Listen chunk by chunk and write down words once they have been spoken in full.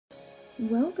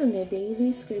Welcome to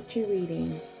Daily Scripture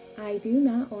Reading. I do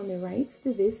not own the rights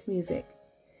to this music.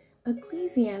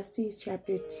 Ecclesiastes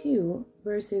chapter 2,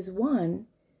 verses 1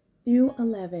 through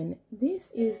 11.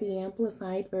 This is the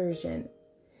Amplified Version.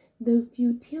 The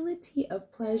futility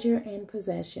of pleasure and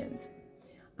possessions.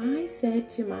 I said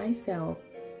to myself,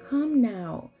 "Come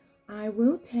now, I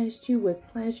will test you with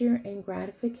pleasure and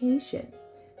gratification.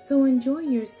 So enjoy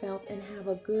yourself and have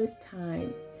a good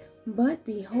time." But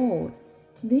behold,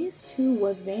 this too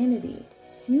was vanity,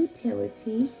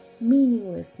 futility,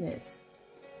 meaninglessness.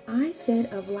 I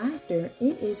said of laughter,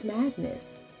 "It is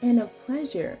madness," and of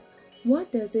pleasure,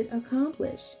 "What does it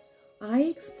accomplish?" I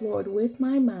explored with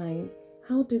my mind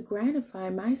how to gratify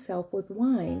myself with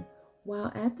wine,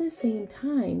 while at the same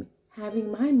time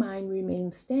having my mind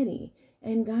remain steady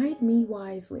and guide me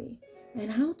wisely,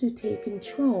 and how to take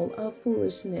control of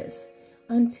foolishness,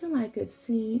 until I could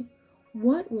see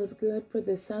what was good for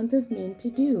the sons of men to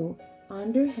do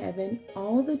under heaven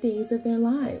all the days of their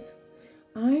lives.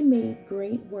 I made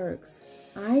great works.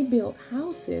 I built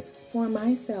houses for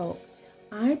myself.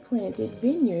 I planted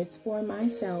vineyards for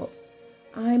myself.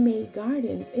 I made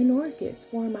gardens and orchards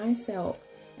for myself,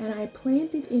 and I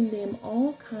planted in them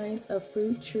all kinds of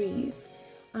fruit trees.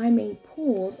 I made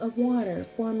pools of water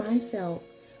for myself,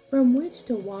 from which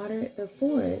to water the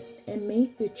forest and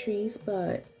make the trees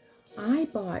bud. I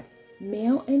bought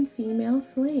male and female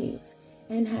slaves,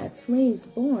 and had slaves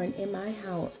born in my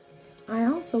house. I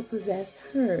also possessed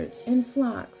herds and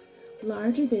flocks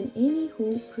larger than any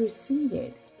who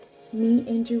preceded me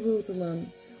in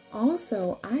Jerusalem.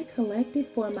 Also I collected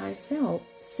for myself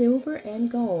silver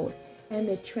and gold, and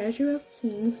the treasure of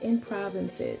kings and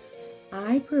provinces.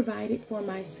 I provided for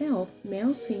myself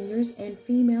male singers and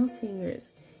female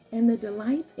singers, and the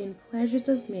delights and pleasures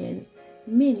of men,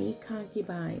 many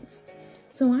concubines.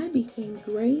 So I became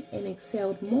great and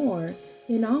excelled more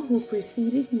than all who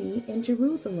preceded me in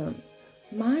Jerusalem.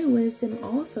 My wisdom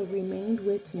also remained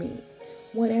with me.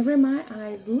 Whatever my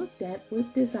eyes looked at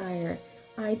with desire,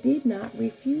 I did not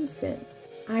refuse them.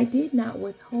 I did not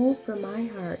withhold from my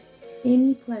heart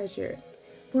any pleasure,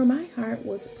 for my heart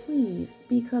was pleased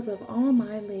because of all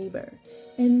my labor,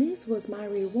 and this was my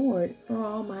reward for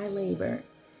all my labor.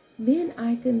 Then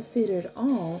I considered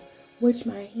all which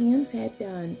my hands had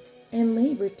done, and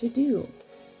labored to do,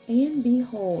 and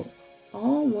behold,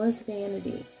 all was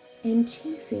vanity, and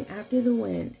chasing after the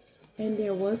wind, and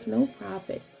there was no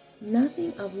profit,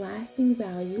 nothing of lasting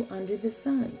value under the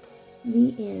sun.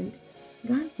 The end.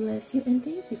 God bless you, and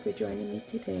thank you for joining me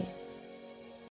today.